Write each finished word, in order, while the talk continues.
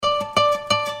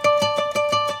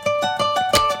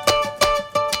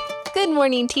Good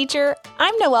Morning Teacher.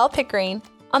 I'm Noelle Pickering.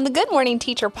 On the Good Morning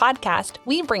Teacher podcast,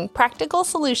 we bring practical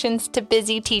solutions to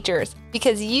busy teachers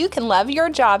because you can love your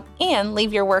job and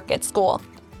leave your work at school.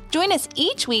 Join us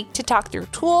each week to talk through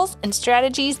tools and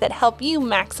strategies that help you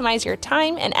maximize your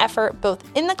time and effort both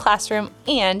in the classroom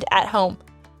and at home.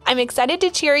 I'm excited to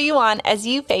cheer you on as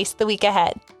you face the week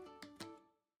ahead.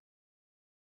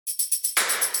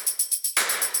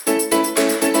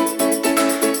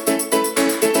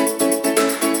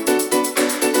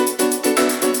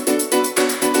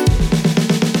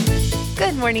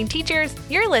 Good morning, teachers.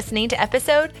 You're listening to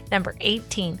episode number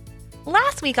 18.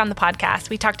 Last week on the podcast,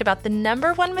 we talked about the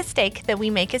number one mistake that we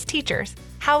make as teachers,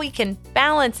 how we can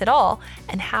balance it all,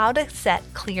 and how to set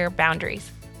clear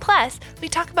boundaries. Plus, we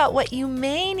talk about what you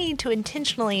may need to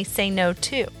intentionally say no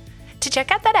to. To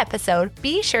check out that episode,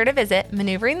 be sure to visit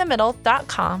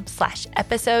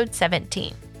maneuveringthemiddle.com/episode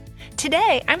 17.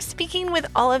 Today, I'm speaking with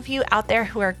all of you out there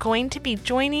who are going to be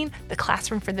joining the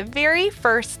classroom for the very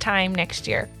first time next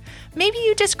year. Maybe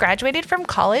you just graduated from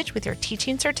college with your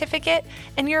teaching certificate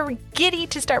and you're giddy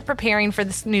to start preparing for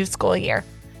this new school year.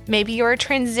 Maybe you're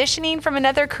transitioning from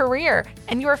another career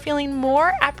and you are feeling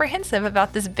more apprehensive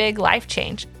about this big life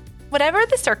change. Whatever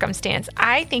the circumstance,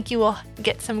 I think you will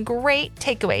get some great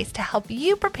takeaways to help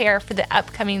you prepare for the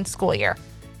upcoming school year.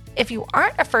 If you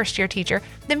aren't a first-year teacher,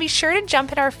 then be sure to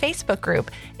jump in our Facebook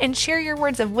group and share your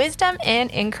words of wisdom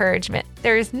and encouragement.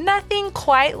 There is nothing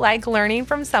quite like learning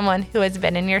from someone who has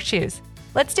been in your shoes.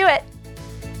 Let's do it.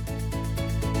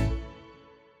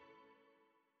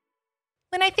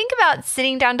 When I think about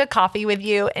sitting down to coffee with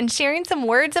you and sharing some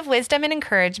words of wisdom and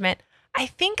encouragement, I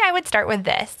think I would start with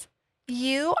this.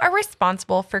 You are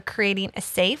responsible for creating a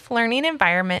safe learning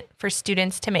environment for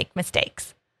students to make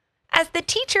mistakes. As the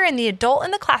teacher and the adult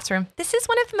in the classroom, this is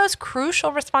one of the most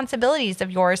crucial responsibilities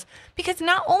of yours because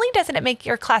not only does it make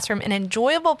your classroom an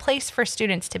enjoyable place for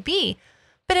students to be,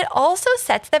 but it also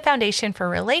sets the foundation for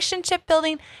relationship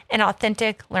building and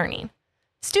authentic learning.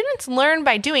 Students learn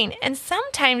by doing, and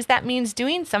sometimes that means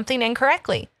doing something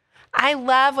incorrectly. I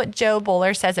love what Jo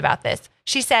Boaler says about this.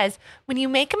 She says, when you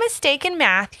make a mistake in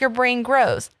math, your brain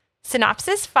grows.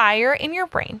 Synapses fire in your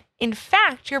brain. In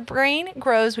fact, your brain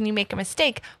grows when you make a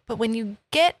mistake, but when you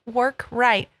get work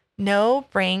right, no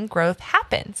brain growth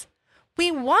happens.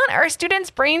 We want our students'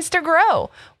 brains to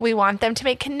grow. We want them to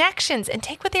make connections and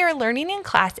take what they are learning in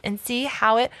class and see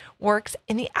how it works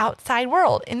in the outside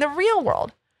world, in the real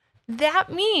world.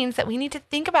 That means that we need to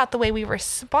think about the way we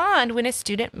respond when a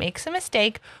student makes a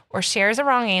mistake or shares a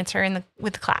wrong answer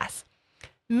with class.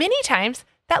 Many times,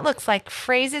 that looks like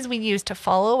phrases we use to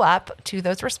follow up to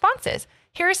those responses.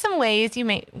 Here are some ways you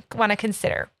may want to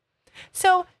consider.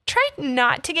 So try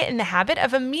not to get in the habit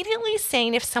of immediately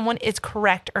saying if someone is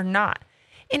correct or not.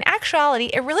 In actuality,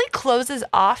 it really closes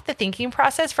off the thinking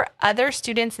process for other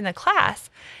students in the class.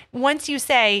 Once you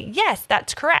say, yes,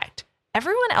 that's correct,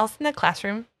 everyone else in the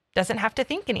classroom doesn't have to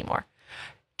think anymore.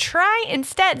 Try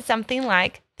instead something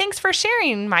like, thanks for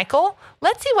sharing, Michael.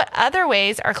 Let's see what other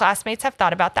ways our classmates have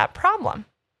thought about that problem.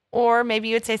 Or maybe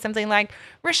you would say something like,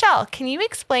 Rochelle, can you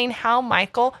explain how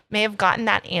Michael may have gotten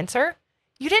that answer?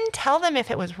 You didn't tell them if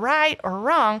it was right or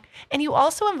wrong, and you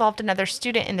also involved another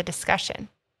student in the discussion.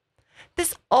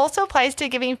 This also applies to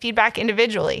giving feedback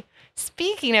individually.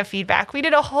 Speaking of feedback, we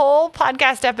did a whole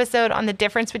podcast episode on the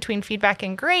difference between feedback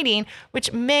and grading,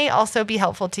 which may also be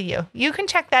helpful to you. You can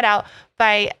check that out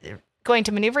by going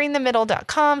to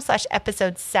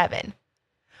maneuveringthemiddle.com/episode 7.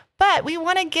 But we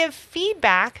want to give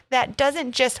feedback that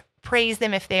doesn't just praise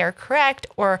them if they are correct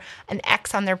or an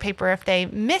X on their paper if they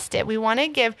missed it. We want to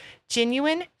give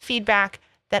genuine feedback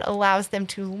that allows them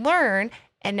to learn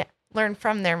and learn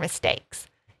from their mistakes.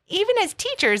 Even as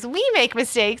teachers, we make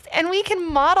mistakes and we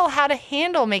can model how to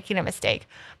handle making a mistake.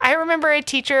 I remember a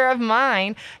teacher of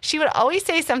mine, she would always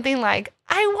say something like,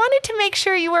 I wanted to make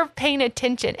sure you were paying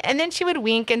attention. And then she would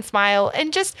wink and smile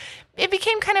and it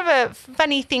became kind of a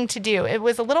funny thing to do. It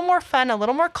was a little more fun, a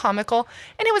little more comical,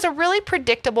 and it was a really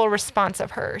predictable response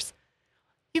of hers.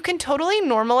 You can totally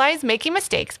normalize making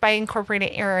mistakes by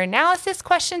incorporating error analysis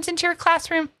questions into your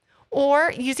classroom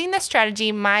or using the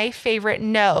strategy, My Favorite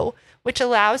No, which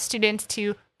allows students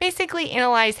to basically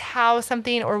analyze how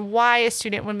something or why a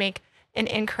student would make an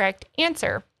incorrect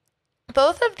answer.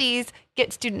 Both of these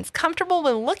get students comfortable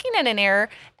with looking at an error,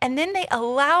 and then they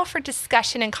allow for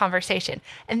discussion and conversation.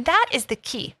 And that is the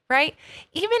key, right?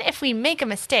 Even if we make a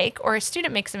mistake or a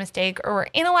student makes a mistake or we're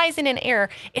analyzing an error,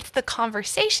 it's the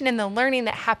conversation and the learning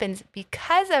that happens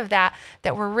because of that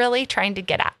we're really trying to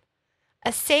get at.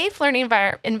 A safe learning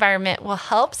environment will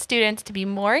help students to be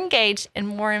more engaged and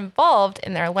more involved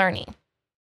in their learning.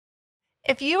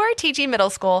 If you are teaching middle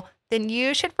school, then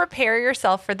you should prepare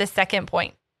yourself for the second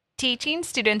point, teaching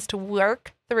students to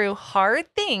work through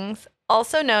hard things,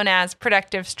 also known as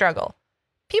productive struggle.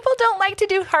 People don't like to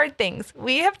do hard things.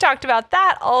 We have talked about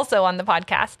that also on the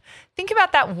podcast. Think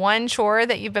about that one chore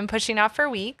that you've been pushing off for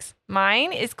weeks.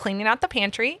 Mine is cleaning out the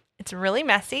pantry. It's really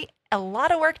messy, a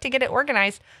lot of work to get it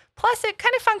organized. Plus, it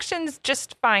kind of functions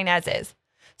just fine as is.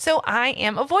 So I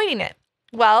am avoiding it.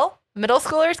 Well, middle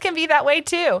schoolers can be that way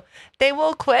too. They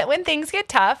will quit when things get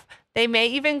tough. They may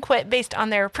even quit based on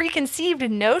their preconceived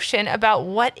notion about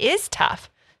what is tough.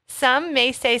 Some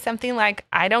may say something like,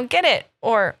 I don't get it,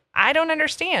 or I don't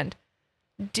understand.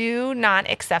 Do not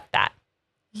accept that.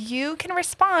 You can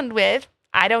respond with,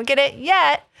 I don't get it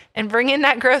yet, and bring in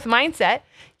that growth mindset.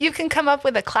 You can come up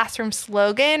with a classroom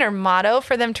slogan or motto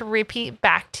for them to repeat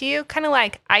back to you, kind of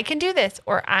like, I can do this,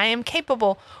 or I am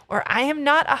capable, or I am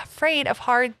not afraid of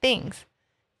hard things.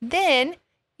 Then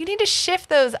you need to shift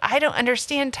those I don't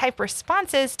understand type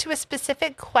responses to a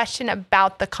specific question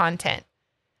about the content.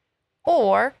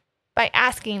 Or by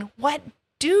asking, what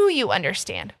do you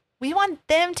understand? We want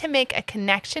them to make a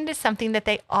connection to something that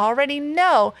they already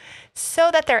know so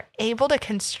that they're able to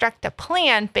construct a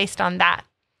plan based on that.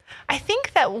 I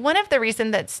think that one of the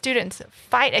reasons that students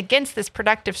fight against this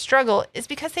productive struggle is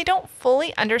because they don't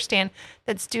fully understand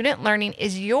that student learning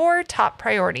is your top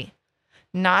priority.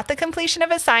 Not the completion of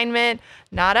assignment,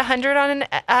 not 100 on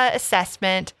an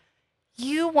assessment.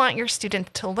 You want your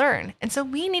students to learn. And so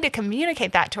we need to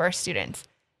communicate that to our students.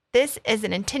 This is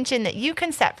an intention that you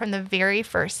can set from the very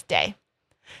first day.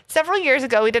 Several years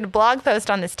ago, we did a blog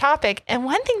post on this topic, and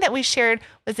one thing that we shared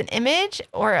was an image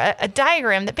or a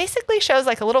diagram that basically shows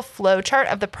like a little flow chart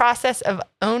of the process of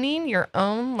owning your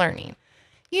own learning.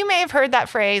 You may have heard that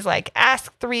phrase like,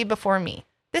 ask three before me.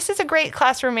 This is a great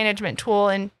classroom management tool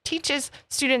and teaches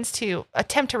students to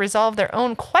attempt to resolve their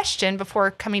own question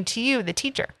before coming to you, the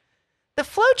teacher. The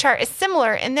flow chart is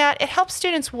similar in that it helps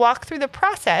students walk through the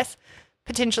process,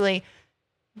 potentially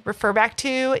refer back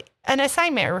to an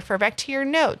assignment, or refer back to your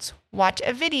notes, watch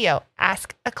a video,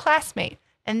 ask a classmate,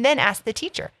 and then ask the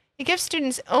teacher. It gives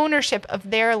students ownership of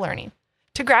their learning.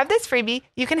 To grab this freebie,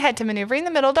 you can head to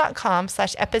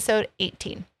maneuveringthemiddle.com/episode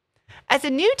 18. As a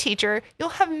new teacher, you'll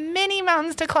have many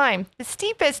mountains to climb. The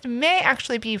steepest may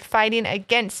actually be fighting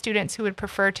against students who would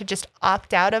prefer to just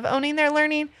opt out of owning their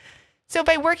learning. So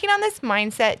by working on this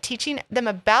mindset, teaching them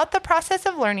about the process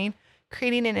of learning,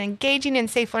 creating an engaging and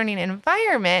safe learning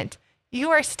environment, you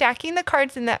are stacking the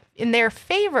cards in their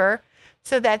favor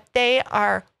so that they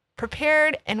are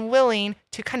prepared and willing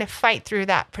to kind of fight through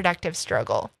that productive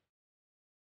struggle.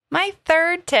 My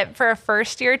third tip for a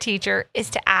first-year teacher is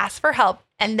to ask for help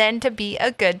and then to be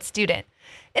a good student.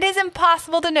 It is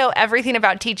impossible to know everything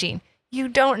about teaching. You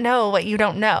don't know what you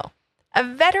don't know. A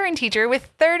veteran teacher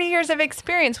with 30 years of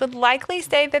experience would likely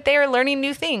say that they are learning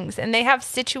new things and they have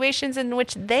situations in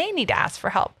which they need to ask for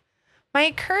help. My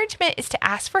encouragement is to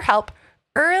ask for help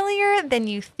earlier than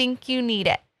you think you need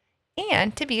it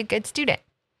and to be a good student.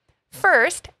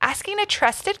 First, asking a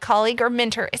trusted colleague or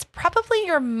mentor is probably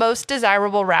your most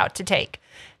desirable route to take.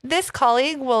 This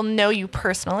colleague will know you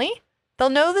personally. They'll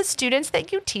know the students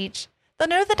that you teach. They'll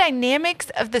know the dynamics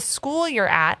of the school you're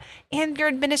at and your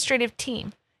administrative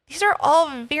team. These are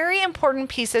all very important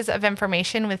pieces of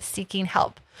information with seeking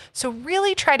help. So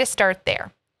really try to start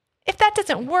there. If that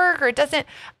doesn't work or it doesn't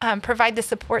provide the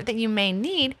support that you may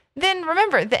need, then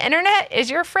remember, the internet is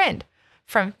your friend.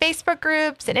 From Facebook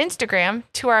groups and Instagram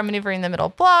to our Maneuvering the Middle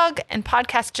blog and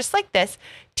podcasts just like this,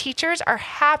 teachers are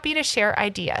happy to share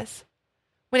ideas.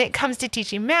 When it comes to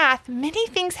teaching math, many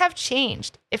things have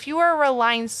changed. If you are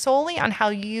relying solely on how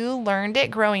you learned it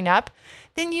growing up,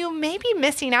 then you may be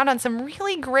missing out on some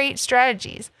really great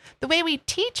strategies. The way we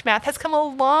teach math has come a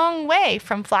long way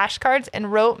from flashcards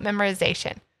and rote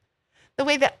memorization. The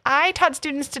way that I taught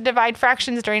students to divide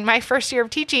fractions during my first year of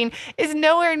teaching is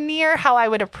nowhere near how I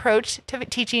would approach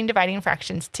teaching dividing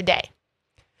fractions today.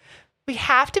 We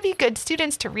have to be good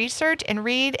students to research and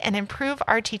read and improve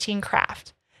our teaching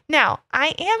craft. Now,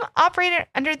 I am operating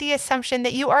under the assumption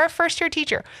that you are a first-year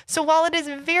teacher. So while it is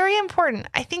very important,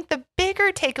 I think the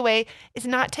bigger takeaway is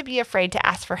not to be afraid to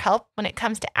ask for help when it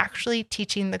comes to actually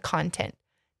teaching the content.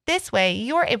 This way,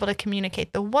 you are able to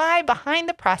communicate the why behind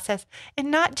the process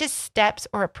and not just steps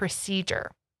or a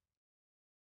procedure.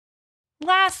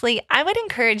 Lastly, I would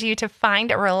encourage you to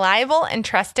find a reliable and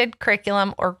trusted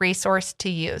curriculum or resource to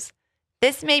use.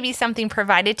 This may be something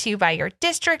provided to you by your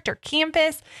district or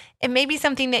campus. It may be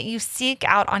something that you seek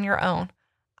out on your own.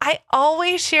 I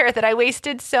always share that I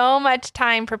wasted so much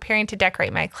time preparing to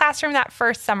decorate my classroom that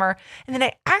first summer, and that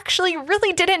I actually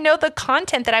really didn't know the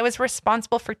content that I was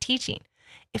responsible for teaching.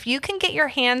 If you can get your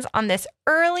hands on this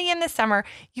early in the summer,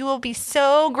 you will be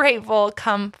so grateful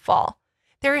come fall.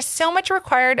 There is so much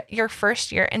required your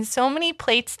first year and so many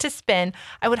plates to spin.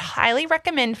 I would highly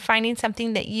recommend finding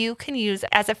something that you can use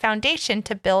as a foundation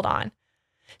to build on.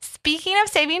 Speaking of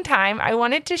saving time, I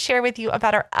wanted to share with you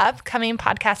about our upcoming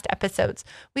podcast episodes.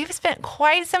 We've spent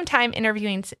quite some time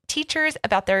interviewing teachers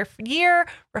about their year,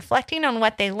 reflecting on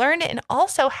what they learned, and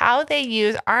also how they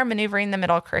use our Maneuvering the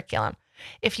Middle curriculum.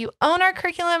 If you own our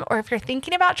curriculum or if you're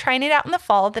thinking about trying it out in the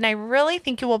fall, then I really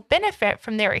think you will benefit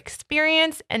from their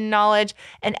experience and knowledge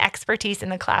and expertise in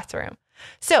the classroom.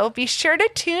 So be sure to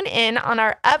tune in on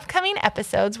our upcoming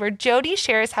episodes where Jody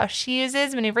shares how she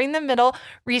uses Maneuvering the Middle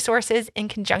resources in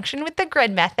conjunction with the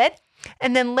grid method.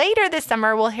 And then later this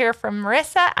summer, we'll hear from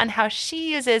Marissa on how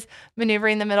she uses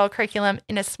Maneuvering the Middle curriculum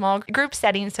in a small group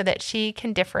setting so that she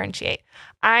can differentiate.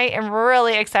 I am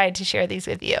really excited to share these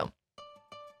with you.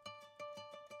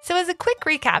 So as a quick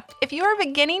recap, if you are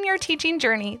beginning your teaching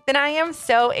journey, then I am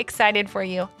so excited for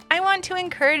you. I want to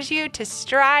encourage you to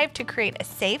strive to create a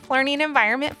safe learning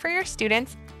environment for your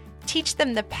students, teach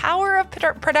them the power of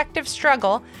productive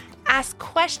struggle, ask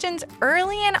questions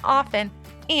early and often,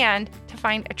 and to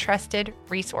find a trusted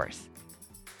resource.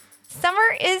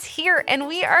 Summer is here, and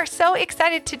we are so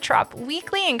excited to drop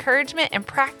weekly encouragement and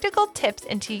practical tips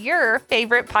into your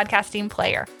favorite podcasting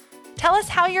player. Tell us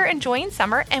how you're enjoying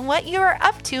summer and what you are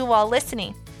up to while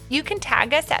listening. You can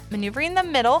tag us at Maneuvering the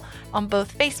Middle on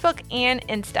both Facebook and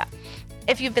Insta.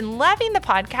 If you've been loving the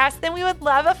podcast, then we would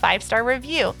love a 5-star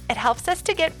review. It helps us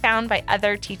to get found by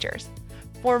other teachers.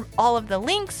 For all of the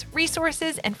links,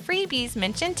 resources, and freebies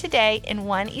mentioned today in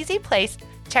one easy place,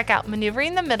 check out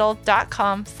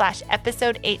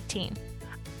maneuveringthemiddle.com/episode 18.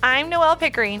 I'm Noelle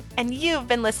Pickering, and you've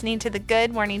been listening to the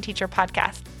Good Morning Teacher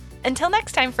podcast. Until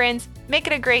next time, friends, make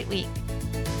it a great week.